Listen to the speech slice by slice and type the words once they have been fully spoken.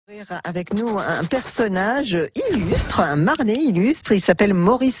Avec nous un personnage illustre, un Marnais illustre, il s'appelle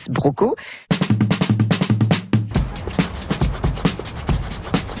Maurice Brocco.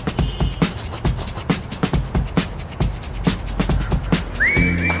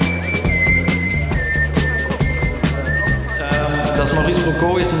 Das Maurice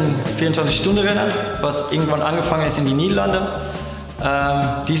Brocco ist ein 24-Stunden-Renner, was irgendwann angefangen ist in die Niederlande.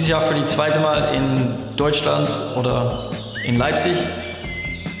 Dieses Jahr für die zweite Mal in Deutschland oder in Leipzig.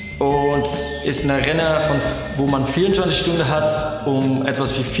 Und ist ein Renner, wo man 24 Stunden hat, um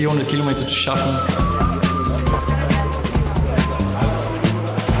etwas wie 400 Kilometer zu schaffen.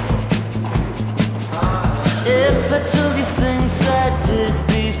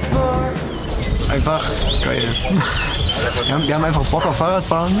 Das ist einfach geil. Wir haben einfach Bock auf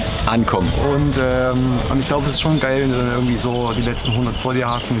Fahrradfahren. Ankommen. Und ich glaube, es ist schon geil, wenn du dann irgendwie so die letzten 100 vor dir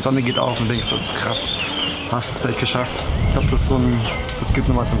hast und die Sonne geht auf und denkst so, krass, hast es gleich geschafft. Ich glaube, das gibt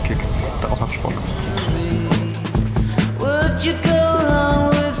nochmal so einen Kick. Darauf hab ich Bock.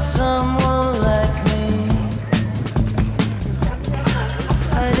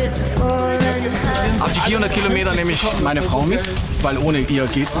 Auf die 400 Kilometer nehme ich meine Frau mit, weil ohne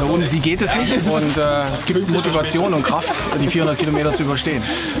sie geht es nicht und es gibt Motivation und Kraft, die 400 Kilometer zu überstehen.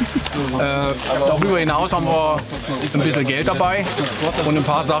 Darüber hinaus haben wir ein bisschen Geld dabei und ein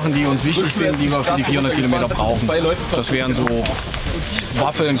paar Sachen, die uns wichtig sind, die wir für die 400 Kilometer brauchen. Das wären so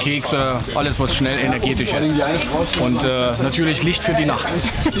Waffeln, Kekse, alles was schnell energetisch ist und natürlich Licht für die Nacht.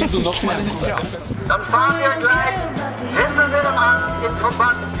 Dann fahren wir gleich hinter dem an im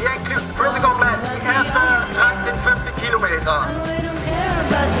Verband wie ein Critical Match. Die erste Tag sind 50 Kilometer.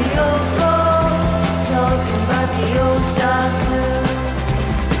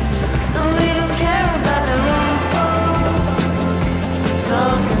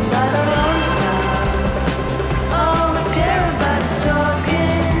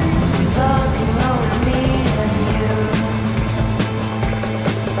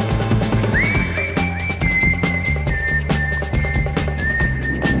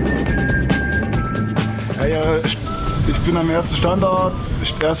 Ich bin am ersten Standort,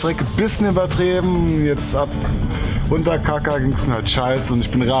 erste Strecke ein bisschen übertrieben, jetzt ab Unterkacker ging es mir halt scheiße und ich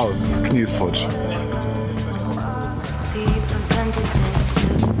bin raus, Knie ist futsch.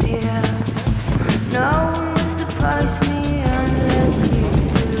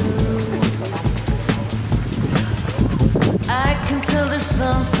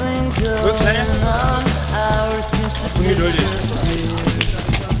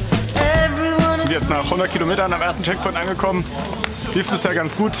 Jetzt nach 100 Kilometern am ersten Checkpoint angekommen. Lief bisher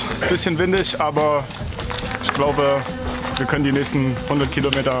ganz gut, bisschen windig, aber ich glaube, wir können die nächsten 100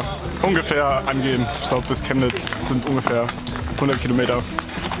 Kilometer ungefähr angehen. Ich glaube, bis Chemnitz sind es ungefähr 100 Kilometer.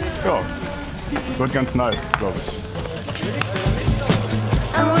 Ja, wird ganz nice, glaube ich.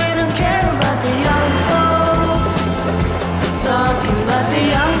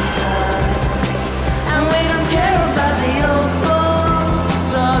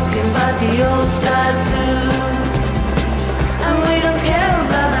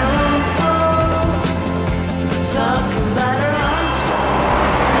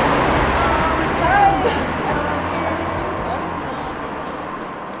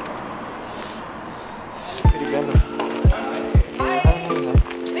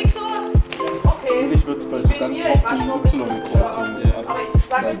 Ich würde es bei so ganz Y aber ich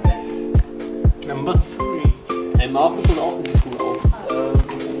sage euch nicht. Number 3. Ey, Markus und auch nicht gut auf.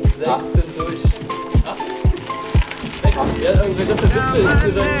 16 durch. 8? Ja, irgendwie das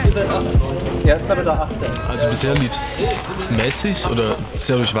ihr seid 8. Ja, ist aber der 8. Also bisher lief es mäßig oder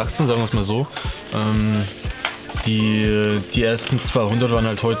sehr durchwachsen, sagen wir es mal so. Die ersten 200 waren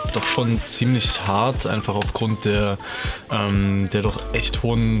halt heute doch schon ziemlich hart, einfach aufgrund der doch echt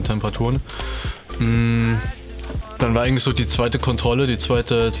hohen Temperaturen. Dann war eigentlich so die zweite Kontrolle, die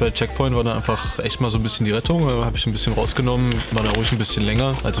zweite Checkpoint war dann einfach echt mal so ein bisschen die Rettung. Habe ich ein bisschen rausgenommen, war da ruhig ein bisschen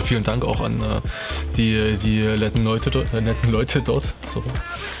länger. Also vielen Dank auch an die netten Leute dort. So.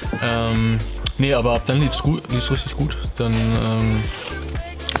 Nee, aber ab dann lief's richtig gut. Dann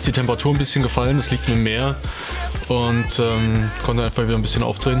ist die Temperatur ein bisschen gefallen, es liegt mir mehr und konnte einfach wieder ein bisschen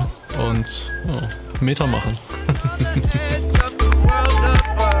aufdrehen und ja, Meter machen.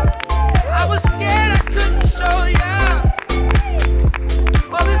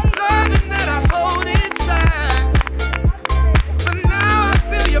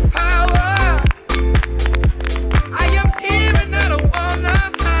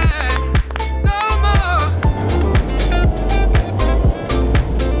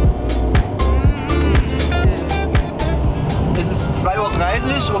 Es ist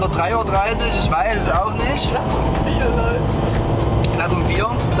 2:30 Uhr oder 3:30 Uhr, ich weiß es auch nicht.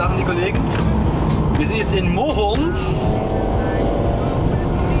 sagen die Kollegen. Wir sind jetzt in Mohorn.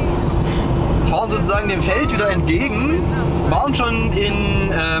 Fahren sozusagen dem Feld wieder entgegen. Waren schon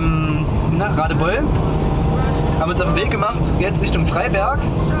in Radebeul. Haben uns auf den Weg gemacht, jetzt Richtung Freiberg.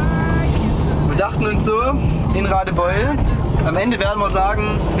 Wir dachten uns so, in Radebeul, am Ende werden wir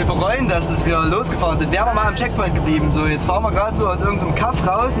sagen, wir bereuen das, dass wir losgefahren sind. Wären wir mal am Checkpoint geblieben. So, jetzt fahren wir gerade so aus irgendeinem Kaff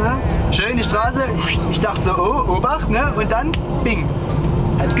raus, ne? Schön die Straße. Ich dachte so, oh, Obacht, ne? Und dann, bing,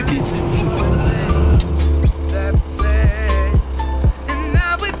 hat's geblitzt.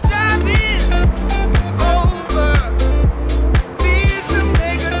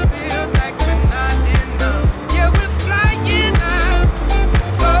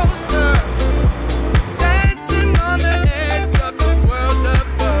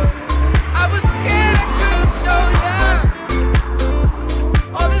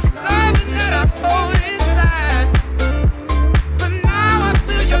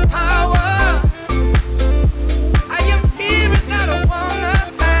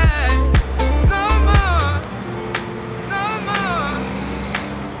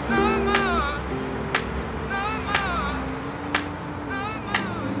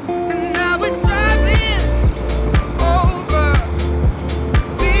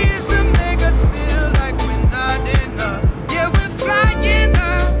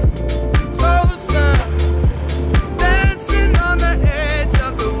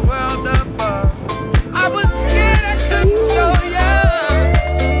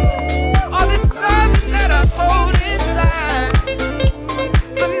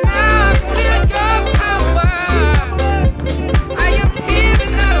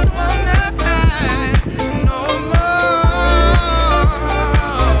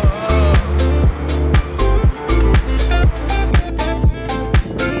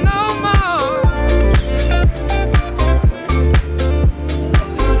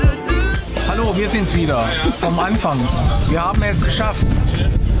 Wir sind's wieder vom Anfang. Wir haben es geschafft.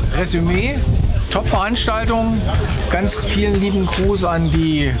 Resümee, Top-Veranstaltung. Ganz vielen lieben Gruß an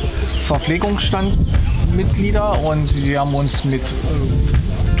die Verpflegungsstandmitglieder und wir haben uns mit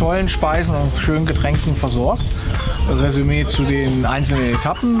tollen Speisen und schönen Getränken versorgt. Resümee zu den einzelnen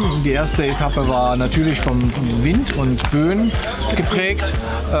Etappen. Die erste Etappe war natürlich vom Wind und Böen geprägt.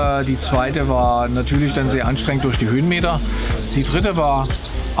 Die zweite war natürlich dann sehr anstrengend durch die Höhenmeter. Die dritte war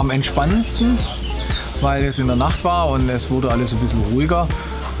am entspannendsten, weil es in der Nacht war und es wurde alles ein bisschen ruhiger.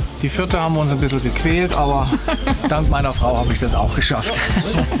 Die vierte haben wir uns ein bisschen gequält, aber dank meiner Frau habe ich das auch geschafft.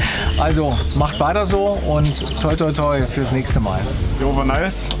 Also macht weiter so und toi toi toi fürs nächste Mal. Jo, war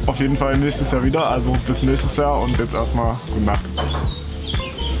nice. Auf jeden Fall nächstes Jahr wieder. Also bis nächstes Jahr und jetzt erstmal gute Nacht.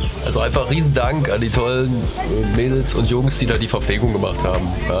 Also einfach riesen Dank an die tollen Mädels und Jungs, die da die Verpflegung gemacht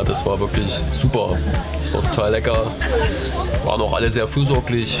haben. Ja, das war wirklich super. Das war total lecker. Waren auch alle sehr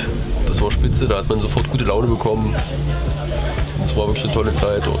fürsorglich. Das war spitze, da hat man sofort gute Laune bekommen. Das war wirklich eine tolle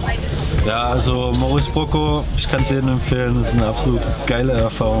Zeit. Ja, also Maurice Brocco, ich kann es jedem empfehlen, das ist eine absolut geile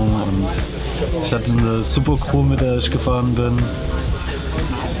Erfahrung und ich hatte eine super Crew, mit der ich gefahren bin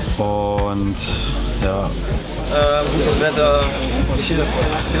und ja. Gutes Wetter,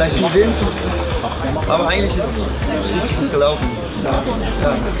 vielleicht viel Wind, aber eigentlich ist es richtig gut gelaufen. Ja,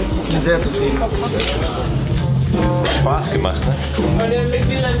 ich bin sehr zufrieden. Es hat Spaß gemacht, ne?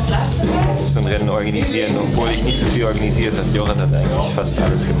 So ein Rennen organisieren, obwohl ich nicht so viel organisiert habe. Jochen hat eigentlich fast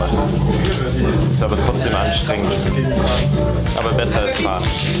alles gemacht. Ist aber trotzdem anstrengend, aber besser als fahren.